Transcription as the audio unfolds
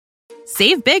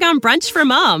Save big on brunch for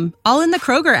mom, all in the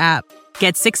Kroger app.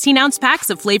 Get 16-ounce packs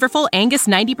of flavorful Angus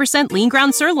 90% lean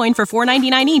ground sirloin for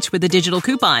 $4.99 each with a digital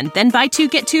coupon. Then buy 2,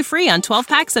 get 2 free on 12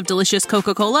 packs of delicious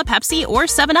Coca-Cola, Pepsi, or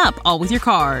 7-Up, all with your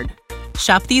card.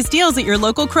 Shop these deals at your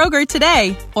local Kroger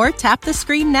today, or tap the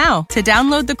screen now to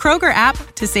download the Kroger app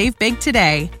to save big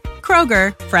today.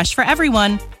 Kroger, fresh for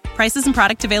everyone. Prices and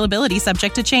product availability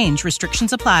subject to change.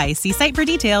 Restrictions apply. See site for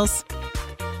details.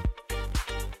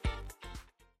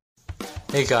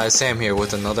 Hey guys, Sam here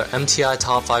with another MTI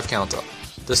Top 5 CountUP.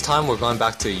 This time we're going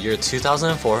back to the year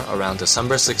 2004 around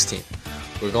December 16th.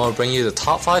 We're going to bring you the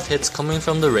top 5 hits coming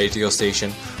from the radio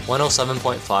station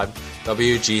 107.5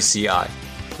 WGCI.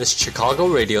 This Chicago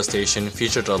radio station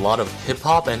featured a lot of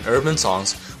hip-hop and urban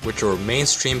songs which were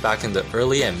mainstream back in the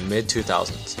early and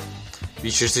mid-2000s. Be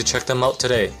sure to check them out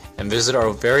today and visit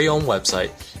our very own website,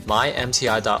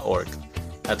 mymti.org.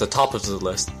 At the top of the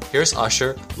list, here's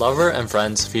Usher, Lover and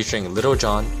Friends featuring Little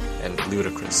John and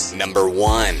Ludacris. Number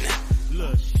 1.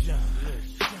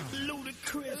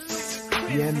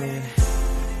 Yeah, man.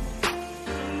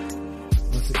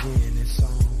 Once again,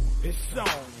 this song.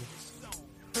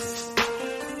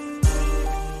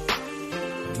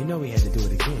 You know we had to do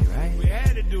it again, right? We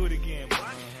had to do it again, boy.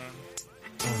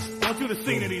 I want you to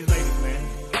sing to these ladies, man.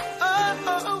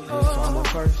 This song up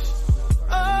first.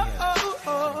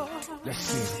 Let's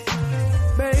see it.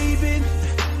 Baby,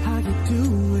 how you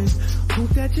doing? Hope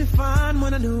that you're fine.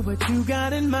 Wanna know what you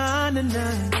got in mind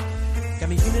tonight. Got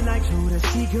me feeling like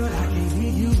Jodeci, girl, I can't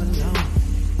leave you alone.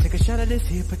 Take a shot of this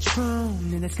here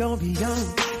Patron, and it's gonna be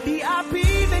on. VIP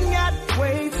then got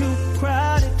way too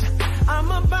crowded.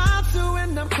 I'm about to,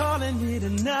 and I'm calling it a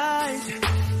night.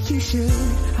 You should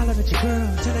holler at your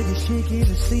girl, tell her you're shaking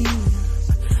the scene.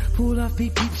 Pull off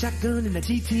beep beep shotgun in the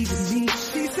GT with me.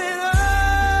 She said,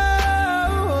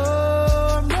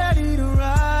 oh, I'm ready to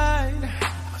ride. I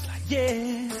was like,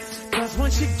 yeah, cause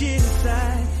once you get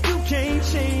inside, you can't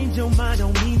change your mind.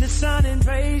 Don't mean to sound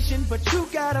impatient, but you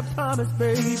gotta promise,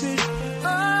 baby.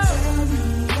 Oh,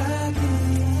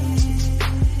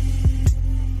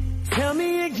 tell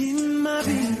me again, my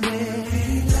baby.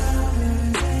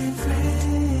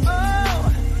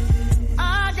 Oh,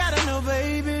 I gotta know,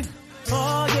 baby.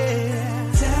 Oh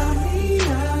yeah, tell me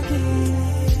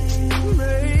again.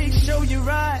 Make sure you're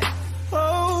right.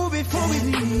 Oh, before we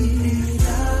leave.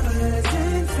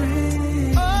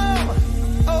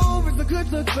 Oh, it's a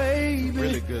good look, baby.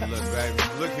 Really good look, baby.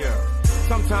 Look here.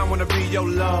 Sometime wanna be your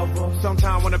lover,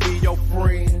 sometime wanna be your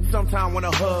friend, sometime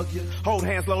wanna hug you, hold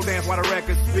hands, slow dance while the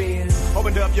record spins.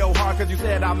 Opened up your heart cause you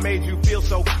said I made you feel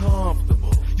so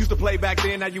comfortable. Used to play back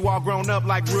then, now you all grown up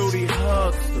like Rudy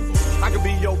Huxtable. I could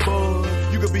be your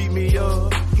bud, you could beat me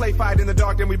up. Play fight in the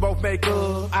dark, then we both make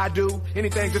up. I do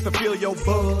anything just to feel your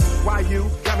buzz. Why you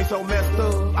got me so messed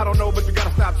up? I don't know, but you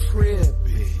gotta stop tripping.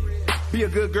 Be a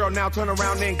good girl now, turn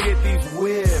around and get these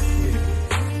whips.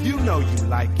 You know you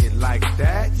like it like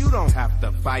that. You don't have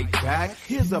to fight back.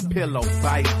 Here's a pillow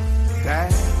fight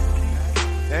that.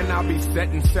 And I'll be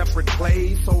setting separate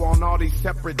plays, so on all these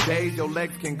separate days, your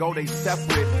legs can go their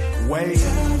separate ways.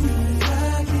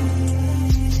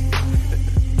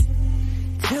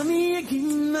 Tell me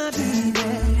again, my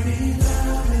baby.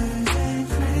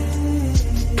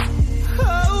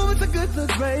 Oh, it's a good look,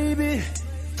 baby.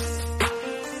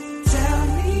 Tell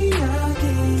me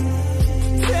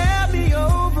again. Tell me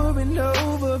over and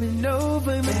over and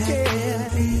over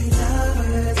again.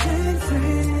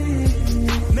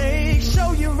 Make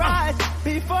sure you're right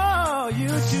before you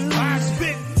choose. I've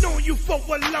been knowing you for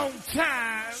a long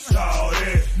time,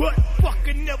 Shawty, but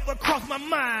fucking never crossed my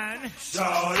mind.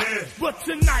 shawty, But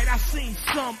tonight I seen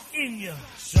something in you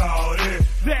shawty,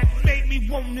 that made me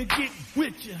wanna get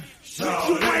with you. Shawty.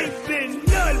 You ain't been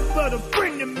nothing but a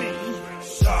friend to me, and a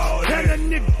shawty,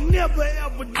 nigga never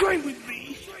ever dreamed with me.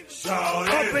 Up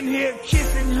shawty, in here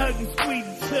kissing, hugging, sweet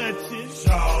touching.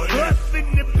 shawty, Up in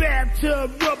the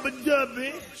bathtub, rubber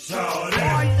dubby. shawty,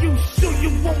 Are you sure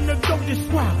you wanna go this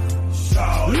route?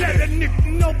 Let a nigga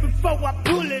know before I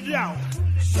pull it out.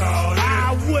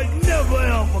 I would never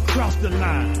ever cross the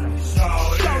line.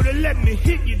 Shawty, let me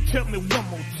hit you, tell me one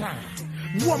more time.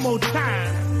 One more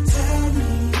time.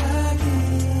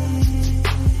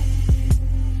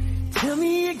 Tell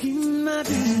me again, my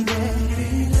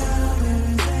baby.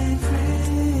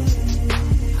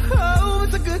 Oh,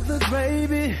 it's a good look,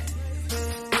 baby.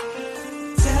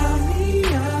 Tell me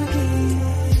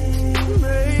again.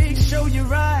 Make sure you're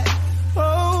right.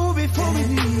 Oh, before we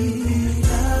leave.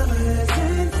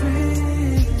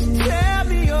 Tell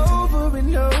me over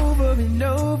and over and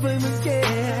over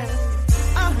again.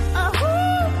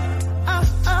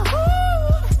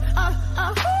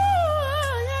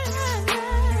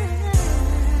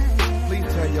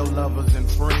 lovers and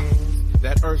friends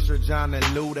that Usher, John, and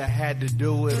Luda had to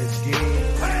do it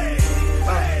again.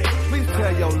 Please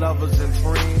tell your lovers and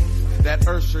friends that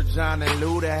Usher, John, and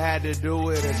Luda had to do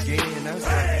it again. That's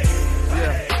right.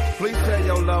 Yeah. Please tell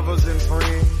your lovers and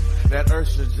friends that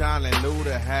Usher, John, and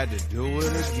Luda had to do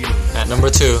it again. At number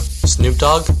 2, Snoop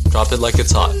Dogg, Drop It Like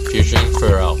It's Hot, featuring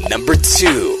Pharrell. Number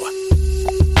 2.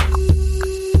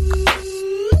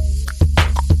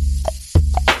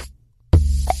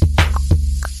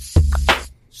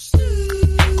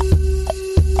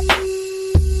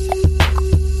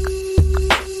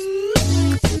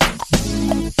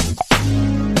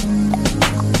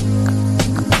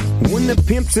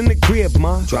 Pimps in the crib,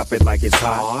 ma. Drop it like it's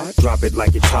hot. Drop it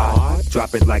like it's hot.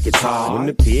 Drop it like it's hot. When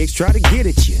the pigs try to get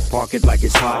at you, park it like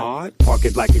it's hot. Park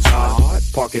it like it's hot.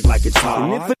 Park it like it's hot.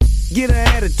 And if a get an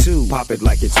attitude, pop it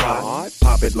like it's hot.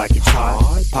 Pop it like it's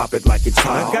hot. Pop it like it's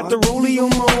hot. I got the rollie on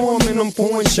my arm and I'm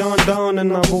pouring Sean Don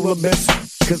and I'm all the best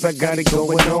cause I got it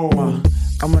going on.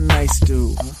 I'm a nice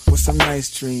dude with some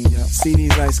nice dreams. See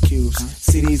these ice cubes,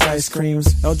 see these ice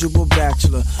creams. Eligible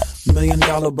bachelor, $1 million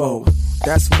bow.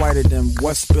 That's whiter than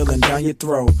what's spilling down your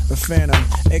throat. The phantom,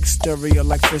 exterior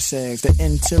like fish eggs. The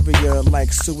interior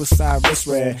like suicide wrist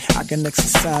rag. I can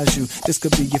exercise you, this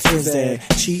could be your phys ed.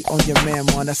 Cheat on your man,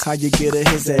 man, that's how you get a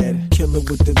his ad. Killer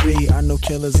with the B, I know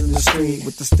killers in the street.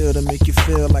 With the steel to make you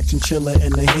feel like chinchilla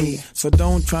in the heat. So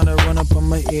don't try to run up on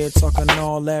my ear talking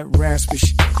all that raspy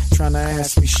shit. Trying to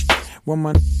ask me shit. When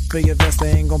my big vest, they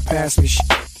ain't gon' pass me shit.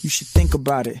 You should think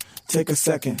about it, take a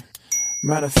second.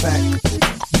 Matter of fact,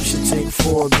 you should take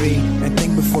 4B and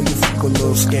think before you fuck a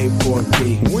little skateboard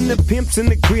B. When the pimp's in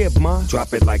the crib, ma,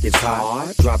 drop it like it's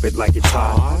hot. Drop it like it's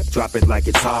hot. Drop it like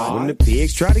it's hot. When the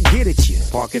pigs try to get at you,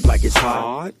 park it like it's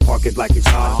hot. Park it like it's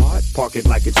hot. Park it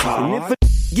like it's hot. And if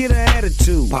a get an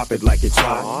attitude, pop it like it's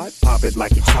hot. Pop it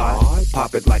like it's hot.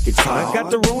 Pop it like it's hot. I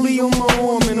got the rollie on my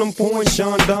arm and I'm pouring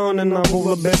Sean Don and I'm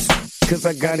all the best cause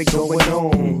I got it going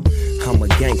on. I'm a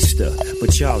gangster,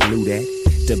 but y'all knew that.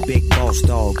 The big boss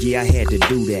dog, yeah, I had to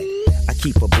do that. I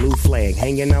keep a blue flag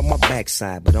hanging out my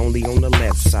backside, but only on the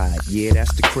left side. Yeah,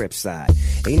 that's the Crip side.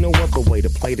 Ain't no other way to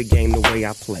play the game the way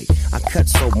I play. I cut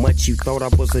so much you thought I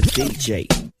was a DJ.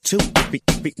 2,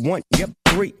 1, yep,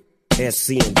 3.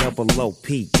 SC and double OP,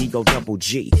 Ego double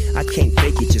G. I can't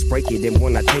fake it, just break it. And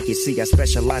when I take it, see, I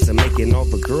specialize in making all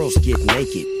the girls get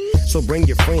naked. So bring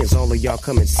your friends, all of y'all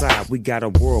come inside. We got a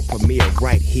world premiere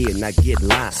right here, now get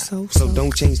live. So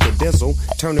don't change the diesel,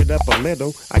 turn it up a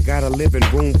little. I got a living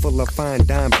room full of fine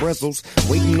dime bristles.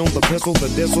 Waiting on the pistol, the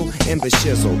diesel, and the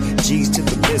shizzle. G's to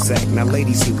the bizac, now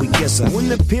ladies, here we kiss her. When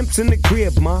the pimp's in the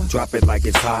crib, ma, drop it like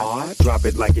it's hot. Drop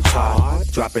it like it's hot.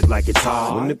 Drop it like it's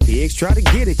hot. When the pigs try to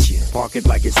get at you, park it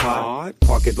like it's hot.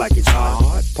 Park it like it's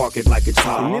hot. Park it like it's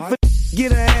hot. And if a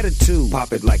get an attitude,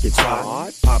 pop it like it's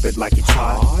hot. Pop it like it's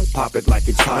hot. Pop it like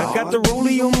it's hot. I got the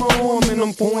rollie on my arm and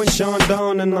I'm pouring Sean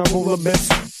Don and I'm all the best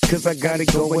cause I got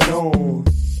it going on.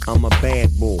 I'm a bad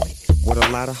boy with a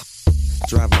lot of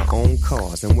drive my own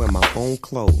cars and wear my own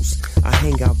clothes. I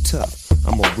hang out tough.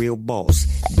 I'm a real boss.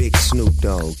 Big Snoop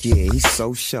Dogg, yeah, he's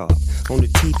so sharp. On the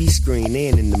TV screen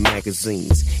and in the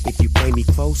magazines. If you play me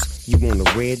close, you want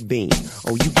a red beam.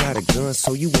 Oh, you got a gun,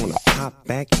 so you wanna pop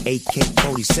back?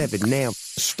 AK-47, now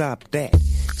stop that.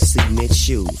 Cement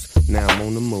shoes, now I'm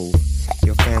on the move.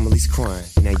 Your family's crying,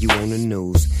 now you on the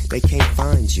news. They can't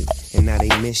find you, and now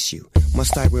they miss you.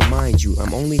 Must I remind you,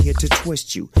 I'm only here to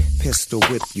twist you. Pistol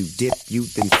whip you, dip you,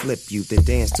 then flip you. Then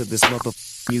dance to this mother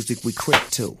music we crip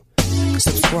to.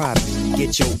 Subscribe,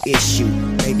 get your issue.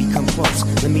 Baby, come close,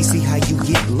 let me see how you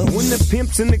get loose. When the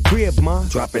pimp's in the crib, ma,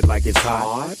 drop it like it's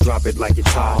hot. Drop it like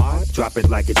it's hot. Drop it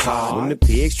like it's hot. When the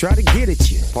pigs try to get at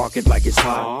you, park it like it's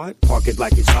hot. Park it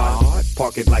like it's hot.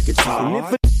 Park it like it's hot. And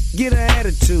if a get an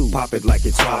attitude, pop it like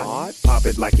it's hot. Pop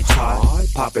it like it's hot.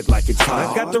 Pop it like it's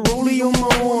hot. I got the rollie on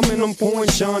my arm and I'm pouring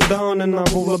Sean Don and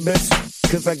I'm all the best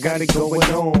cause I got it going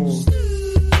on.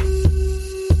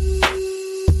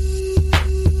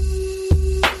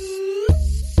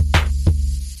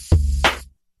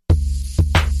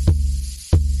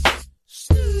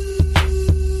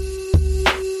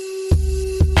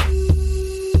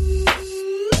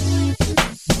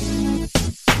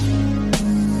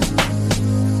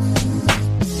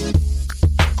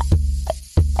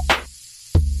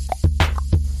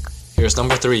 Here's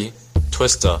number 3,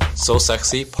 Twista, So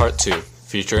Sexy Part 2,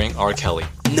 featuring R. Kelly.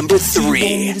 Number 3. She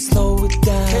want me to slow it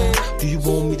down, Do you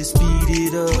want me to speed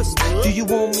it up? Do you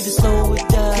want me to slow it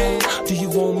down? Do you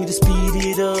want me to speed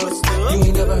it up? You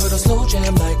ain't never heard a slow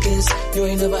jam like this. You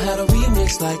ain't never had a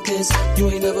remix like this. You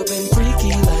ain't never been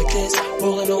freaky like this.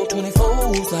 Rolling on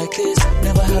 24s like this.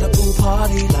 Never had a pool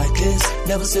party like this.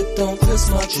 Never sipped on Chris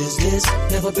much as this.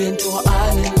 Never been to an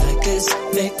island like this.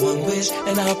 Make one wish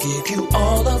and I'll give you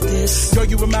all of this. Girl,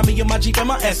 you remind me of my Jeep and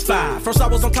my S5. First I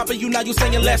was on top of you, now you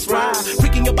saying let's ride.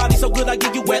 Freaking your body so good I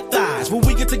give you wet thighs. When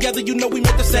we get together, you know we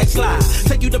make the sex slide.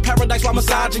 Take you to paradise while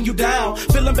massaging you down.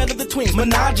 Feeling better than twins,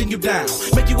 menaging you down.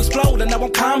 Make you explode and now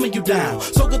I'm calming you down.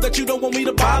 So good that you don't want me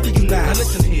to bother you now. Now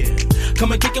listen here,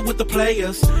 come and kick it with the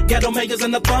players. Ghetto makers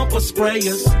and the thumper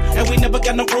sprayers. And we never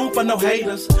got no room for no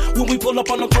haters. When we pull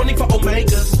up on them 24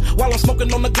 Omegas. While I'm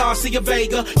smoking on the Garcia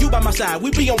Vega. You by my side,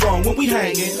 we be on one when we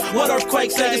hanging. What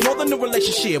earthquake say is more than a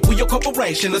relationship. We your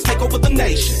corporation, let's take over the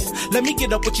nation. Let me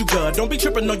get up with you, good. Don't be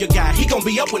tripping on your guy, he gon'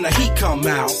 be up when the heat come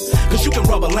out. Cause you can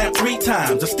rub a lamp 3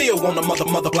 times and still want a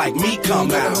mother like me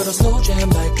come out. You ain't never heard a slow jam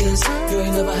like this. You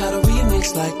ain't never had a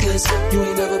remix like this. You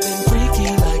ain't never been freaky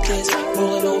like this.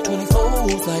 Rolling on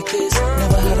 24s like this.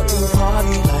 Never had a pool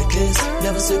party like this.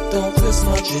 Never sipped on Chris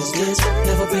much as this.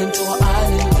 Never been to an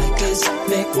island like this.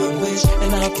 Make one wish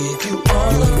and I'll give you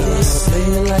all of this.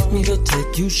 Playing like me to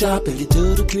take you shopping. Get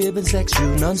to the crib and sex you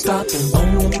non-stopping.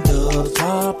 On them dubs,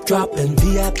 top dropping.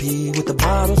 VIP with the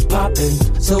bottles popping.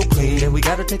 So clean and we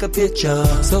gotta take a picture.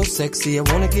 So sexy, I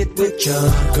wanna get with ya.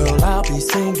 Girl, I'll be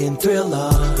singing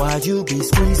Thriller while you be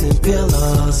squeezing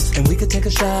pillars. And we could take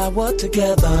a shower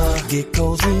together. Get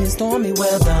cozy in stormy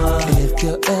weather. And if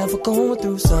you're ever going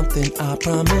through something, I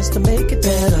promise to make it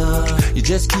better. You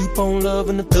just keep on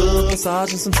loving the thug,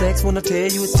 massaging some sex when I tell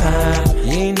you it's time.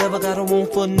 You ain't never got a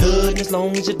want for nothing as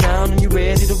long as you're down and you're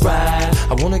ready to ride.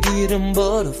 I wanna get them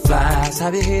butterflies,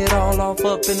 have your head all off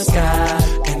up in the sky,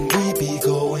 and we be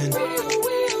going.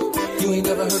 You ain't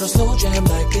never heard a slow jam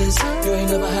like this. You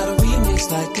ain't never had a remix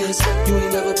like this. You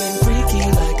ain't never been freaky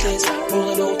like this.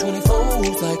 Rolling on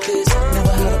 24s like this.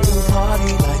 Never had a pool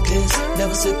party like this.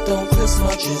 Never sipped on Chris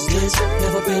much as this.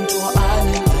 Never been to an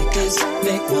island like this.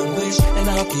 Make one wish and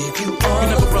I'll give you all. You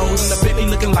never of rode in this. a Bentley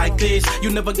looking like this.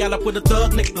 You never got up with a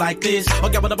thug nigga like this. Or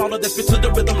got with a baller that spit to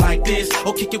the rhythm like this.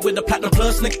 Or kick it with a platinum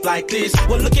plus nigga like this.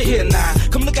 Well, look at here now.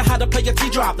 Come look at how the player T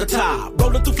drop the top.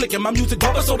 Rolling through flicking my music,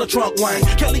 bumping so the trunk wang.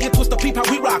 Kelly and Twist the peep how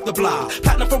we rock the block.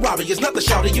 Platinum Ferrari is not the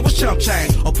shouty, it was chump chain.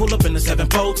 Or pull up in the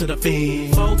 7-4 to the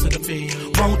fiend.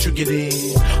 Won't you get in?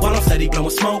 While I'm steady blowing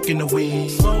smoke in the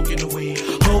wind. Hope in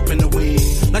the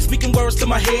wind. Like speaking words to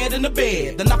my head in the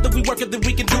bed. Then after we work it, then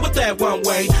we can do it that one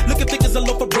way. Looking thick as a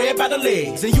loaf of bread by the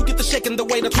legs. And you get the shaking the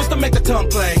way the twist to make the tongue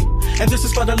play. And this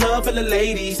is for the love of the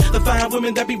ladies. The fine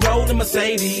women that be rolling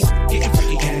Mercedes. Getting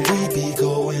freaky and We be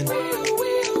going.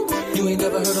 You ain't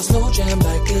never heard a slow jam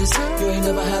like this. You ain't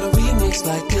never had a remix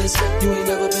like this. You ain't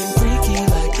never been freaky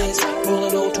like this.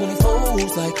 Rolling on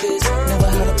 24s like this. Never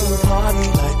had a pool party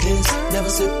like this. Never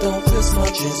sipped on Chris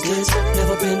much as this.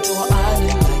 Never been to an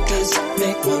island like this.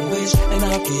 Make one wish and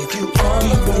I'll give you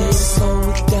all of this. Slow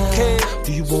it down.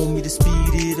 Do you want me to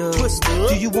speed it up?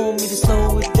 Do you want me to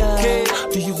slow it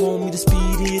down? Do you want me to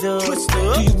speed it up?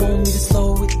 Do you want me to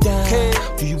slow it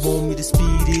down? Do you want me to speed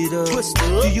it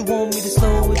up? Do you want me to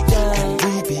slow it down? And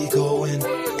we be going.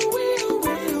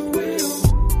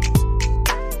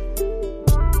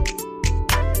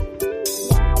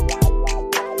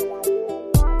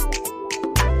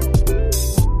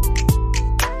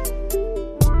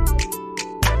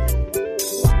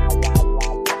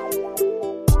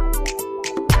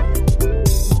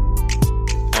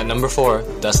 At number 4,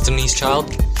 Destiny's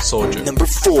Child, Soldier. Number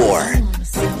 4.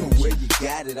 Where you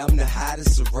got it, I'm the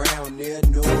hottest around there.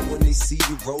 Know when they see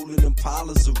you rolling them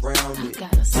polars around it.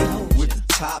 With the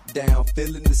top down,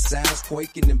 feeling the sounds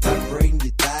quaking and vibrating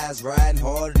your thighs. Riding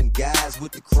harder than guys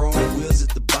with the chrome wheels at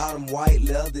the bottom, white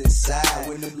leather inside.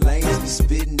 When them lanes be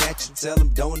spitting at you, tell them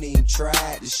don't even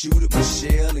try to shoot at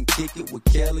Michelle and kick it with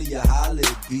Kelly or holler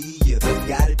at B. You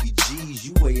gotta be G's,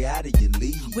 you way out of your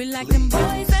league. We like them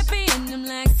boys that be in them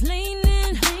legs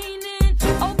leaning.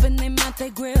 Open them out, they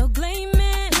grill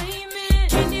gleaming.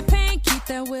 Candy paint, keep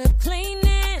that whip cleaning.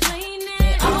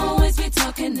 They always be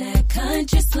talking that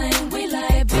country slang. We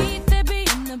like beat that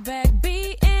beat in the back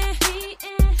beating.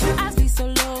 I see so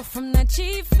low from that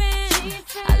chiefin'.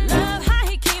 I love how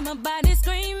he keep my body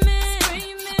screaming.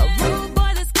 A rude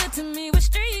boy that's good to me with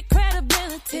street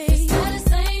credibility. If his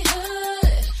status ain't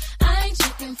hood, I ain't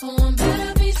checking for him.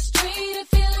 Better be street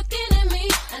if you're looking at me.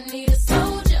 I need a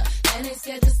soldier that ain't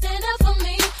scared to stand up for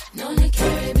me. Known to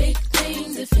carry big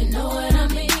things if you know what I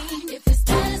mean. If his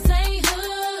status ain't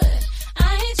hood,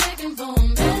 I ain't checking for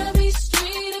him. Better be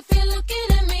street if you're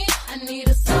looking at me. I need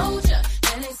a soldier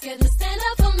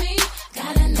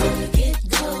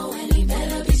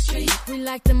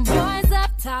like them boys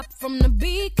up top from the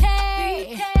BK.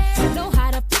 Know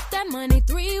how to flip that money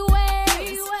 3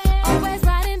 ways. Always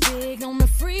riding big on the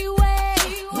freeway.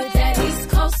 With that East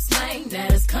Coast slang,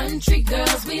 that is country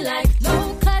girls. We like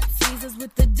low cut teasers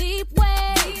with the deep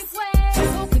waves.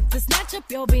 So quick to snatch up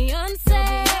your Beyonce.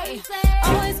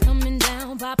 Always coming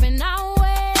down, popping our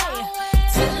way.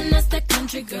 Telling us that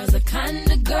country girls are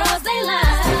kind of girls they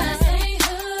like.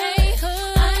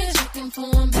 For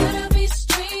them, better be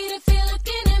street if you're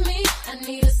looking at me. I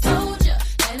need a soldier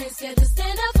that ain't scared to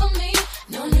stand up for me.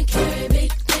 Known to carry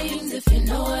big things if you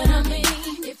know what I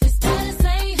mean. If it's status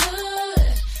ain't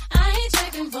hood, I ain't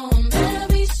checking for them. Better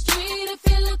be street if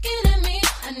you're looking at me.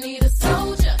 I need a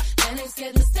soldier that ain't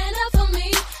scared to stand up for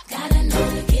me. Gotta know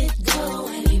to get dough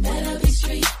and he better be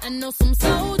street. I know some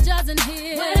soldiers in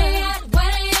here. Where they at?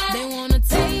 Where they at? They wanna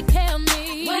take care of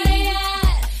me. Where they at?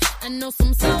 I know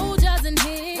some soldiers in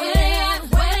here. Where they at?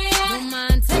 Where they at?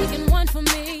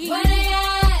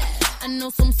 I know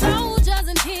some soldiers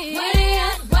in here. Where they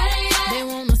at? Where they at? They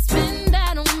wanna spend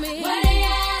that on me. Where they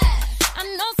at? I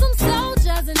know some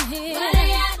soldiers in here. Where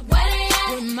they at? Where they at?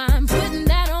 Wouldn't mind putting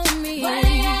that on me. Where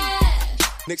they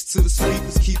at? Next to the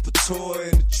speakers, keep a toy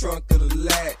in the trunk of the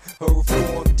lag. A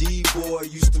reformed D-boy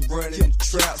used to run in the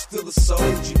trap. Still a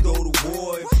soldier, go to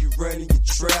war if you run in your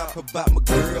trap. About my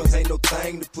girls, ain't no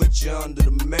thing to put you under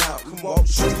the mount. Come off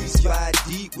the streets, 5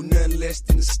 deep with nothing less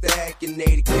than a stack. And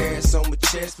 80 carats on my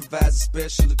chest provides a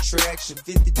special attraction.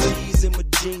 50 G's in my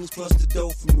jeans plus the dough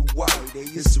from the white.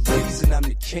 It's the reason I'm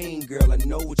the king, girl, I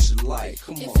know what you like.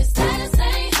 Come on. If it's status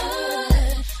ain't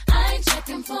hood, I ain't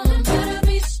checking for them. Better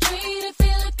be street if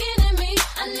you're looking at me.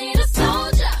 I need a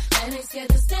soldier that ain't scared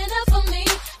to stand up for me.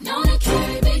 Known to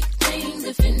carry big things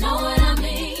if you know what I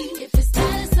mean. If it's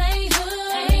status ain't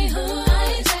hood,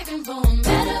 I ain't checking for them.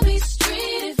 Better be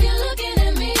street if you're looking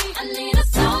at me. I need a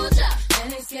soldier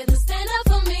that ain't scared to stand up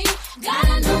for me.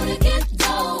 Gotta know to get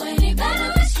dough and he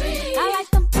better be street. I like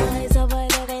them boys over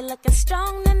there, they looking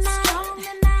strong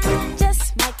tonight.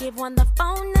 Just might give one the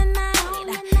phone tonight.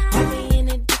 Only in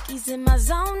the dickies in my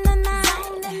zone tonight.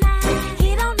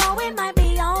 He don't know it might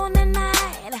be on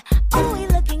tonight. Oh, he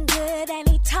looking good and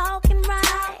he talking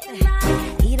right.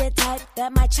 He the type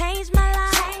that might change my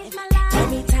life.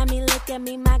 Anytime he look at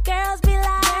me, my girls be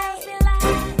like,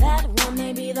 that one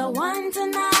may be the one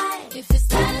tonight. If it's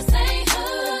status ain't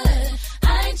hood,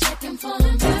 I ain't checking for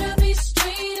them. Better be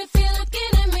street if you're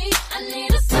looking at me. I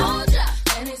need a soldier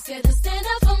that ain't scared to stand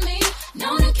up for me.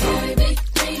 Known to carry big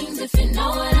things if you know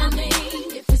what I mean.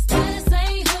 If it's status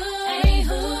ain't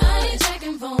hood, I ain't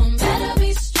checking for them. Better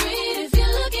be street if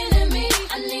you're looking at me.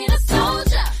 I need a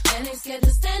soldier that ain't scared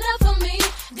to stand up for me.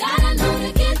 Gotta know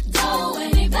to get dough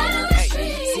and he better be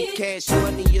street. See, cash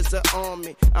money is an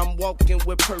army. I'm walking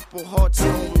with purple hearts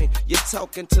on me. You're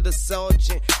talking to the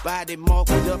sergeant, body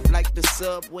marked up like the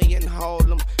subway in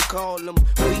Harlem. Call him,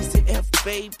 Weezy F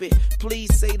baby,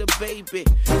 please say the baby.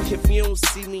 If you don't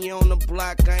see me on the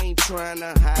block, I ain't trying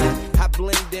to hide. I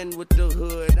blend in with the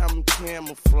hood, I'm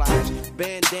camouflage.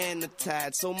 Bandana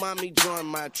tied, so mommy join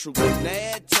my troop. Now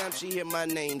every time she hear my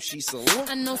name, she so.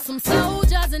 I know some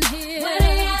soldiers in here. Where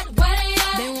they at? Where they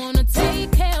at? They wanna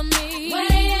take care of me. Where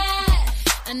they at?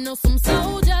 I know some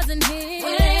soldiers in here.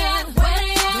 Where they at? Where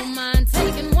they at? Don't mind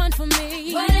taking one for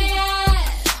me. Where they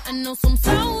at? I know some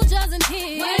soldiers in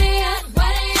here. Where they at?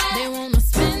 Where they at? They wanna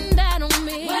spend that on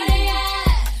me. Where they at?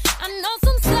 I know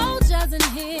some soldiers in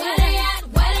here. Where they at?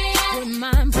 Where they at? Wouldn't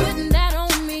mind putting that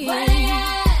on me. Where they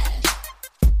at?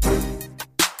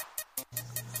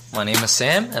 My name is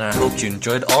Sam, and I hope you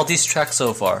enjoyed all these tracks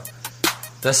so far.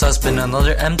 This has been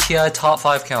another MTI Top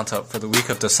 5 CountUP for the week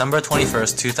of December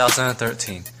 21st,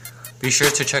 2013. Be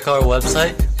sure to check our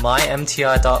website,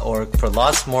 mymti.org, for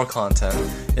lots more content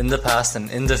in the past and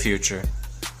in the future.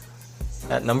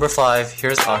 At number 5,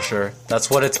 here's Usher, That's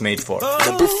What It's Made For.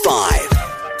 Number 5.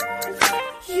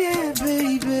 Yeah,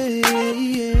 baby,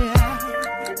 yeah.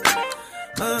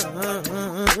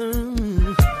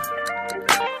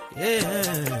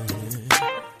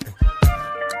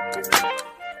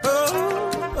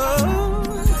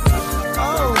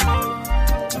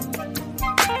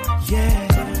 Yeah.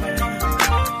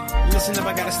 Listen up,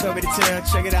 I got a story to tell.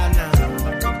 Check it out now.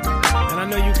 And I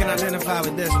know you can identify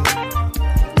with this one.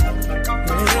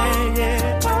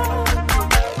 Yeah.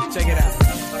 Check it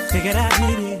out. Figured I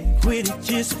hit it and quit it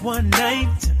just one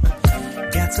night.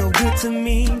 Got so good to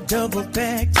me, double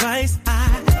back twice.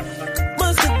 I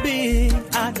must have been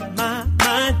out of my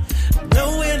mind.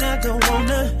 Knowing I don't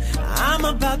wanna, I'm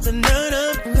about to nut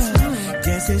up.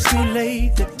 Guess it's too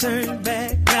late to turn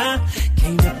back now.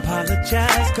 Can't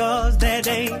apologize, cause that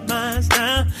ain't mine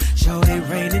now. Shorty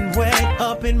raining wet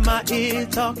up in my ear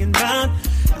talking about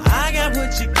I got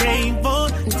what you came for.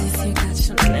 This you got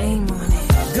your name on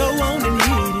it. Go on and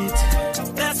hit it.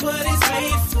 That's what it's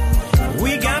made for.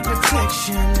 We got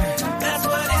protection. That's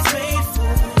what it's made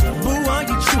for. Boo, are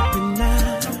you tripping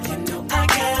now? You know I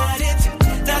got it.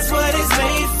 That's what it's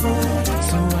made for.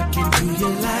 So I can do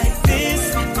you like this,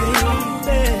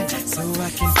 baby. So I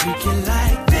can freak you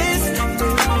like this,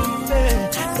 baby.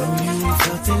 Though you ain't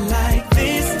felt it like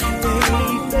this,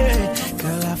 baby.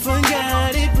 Girl, I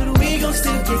forgot it, but we gon'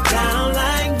 still get down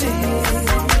like this.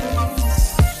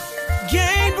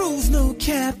 Game rules, no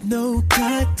cap, no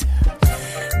cut.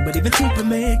 But even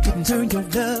Superman couldn't turn your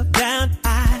love down.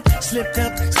 I slipped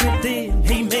up, slipped in.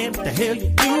 Hey man, what the hell you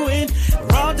doing?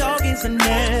 Raw dog is a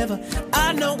never.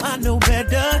 I know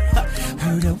better.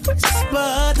 Heard a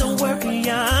whisper, don't worry,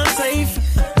 I'm safe.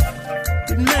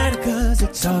 Didn't matter cause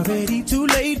it's already too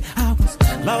late. I was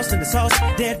lost in the sauce,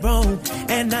 dead wrong,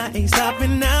 and I ain't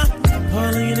stopping now.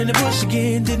 Falling in the bush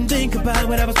again, didn't think about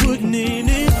what I was putting in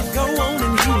it. Go on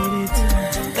and hit it.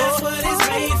 That's what it's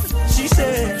made for. She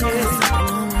said, yes.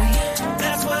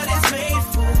 That's what it's made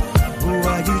for. Who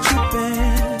are you tripping?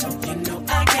 You know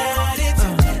I got it.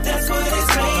 That's what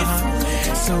it's made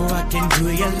for. So I can do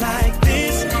you like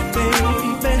this,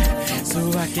 baby. So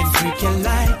I can freak you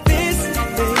like this,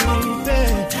 baby.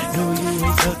 No, you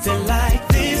ain't felt it like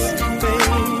this,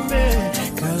 baby.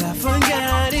 Girl, I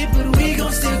forgot it, but we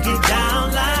gon' still get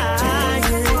down like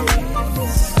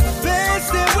this. Best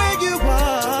stay where you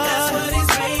are. That's what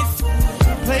it's made for.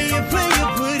 Play it,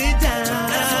 put it down.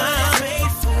 That's what it's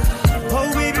made for. Oh,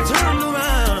 baby, turn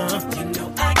around. You know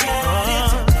I got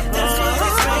it. That's what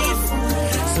it's made for.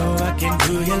 So I can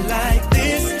do you like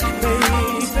this, baby.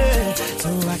 So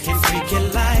I can freak you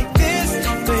like this,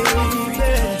 baby.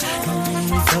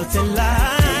 Felt it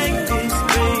like this,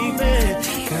 baby.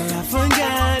 Girl, I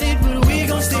forgot it, but we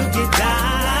gon' still get down.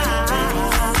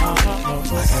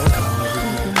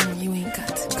 You ain't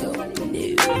got to go. No.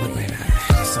 Look, baby,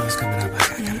 the song's coming up. I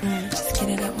got Just get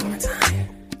it up one more time.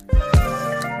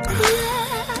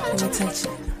 Let me touch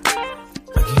it.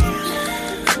 Again and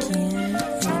again.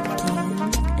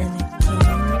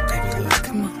 Baby, look.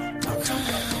 Come on. Okay.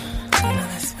 You know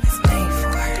that's what it's made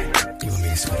for. You want me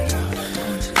to sweat it out?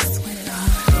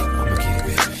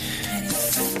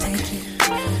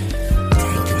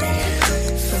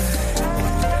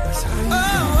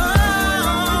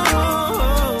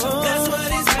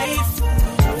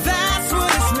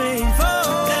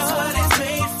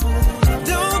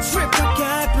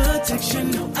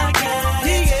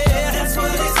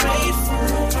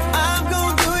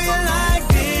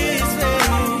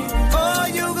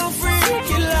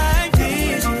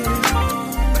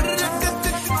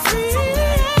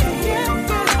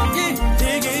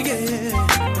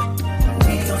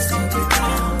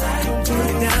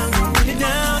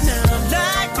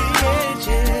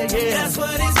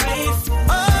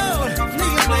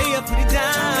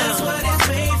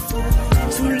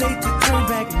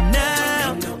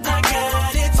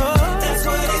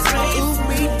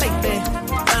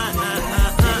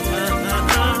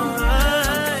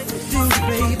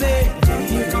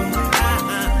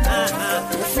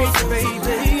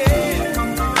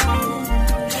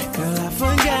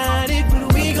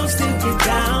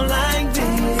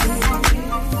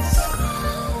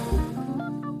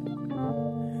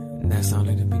 That's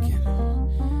only the beginning.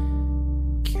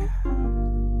 God.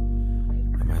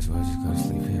 I might as well just go to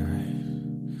sleep here, right?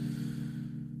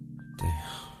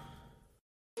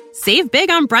 Damn. Save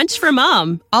big on brunch for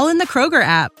mom, all in the Kroger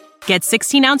app. Get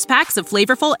 16-ounce packs of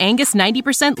flavorful Angus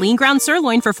 90% lean ground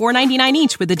sirloin for $4.99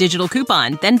 each with a digital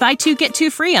coupon. Then buy 2, get 2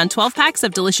 free on 12 packs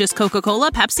of delicious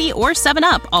Coca-Cola, Pepsi, or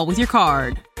 7UP, all with your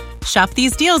card. Shop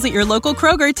these deals at your local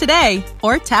Kroger today,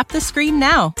 or tap the screen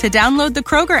now to download the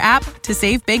Kroger app to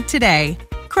save big today.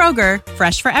 Kroger,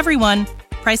 fresh for everyone.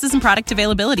 Prices and product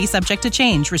availability subject to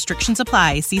change. Restrictions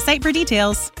apply. See site for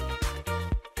details.